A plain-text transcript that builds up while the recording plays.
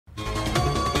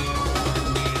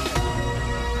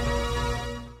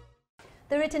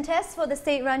The written test for the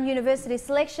state-run university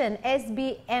selection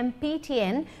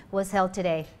SBMPTN was held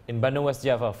today. In Bandung, West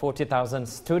Java, 40,000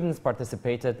 students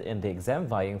participated in the exam,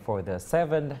 vying for the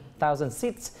 7,000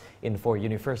 seats in 4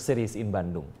 universities in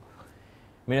Bandung.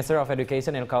 Minister of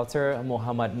Education and Culture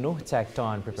Muhammad Nuh checked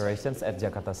on preparations at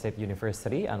Jakarta State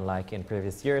University. Unlike in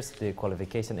previous years, the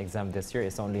qualification exam this year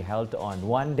is only held on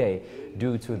one day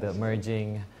due to the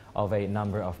merging of a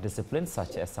number of disciplines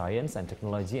such as science and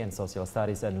technology and social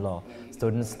studies and law.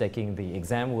 Students taking the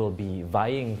exam will be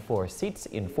vying for seats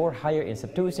in 4 higher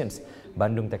institutions: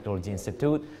 Bandung Technology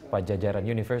Institute, Pajajaran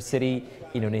University,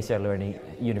 Indonesia Learning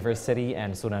University,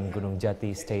 and Sunan Gunung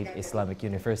Jati State Islamic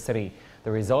University.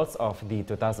 The results of the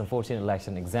 2014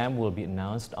 election exam will be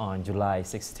announced on July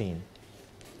 16.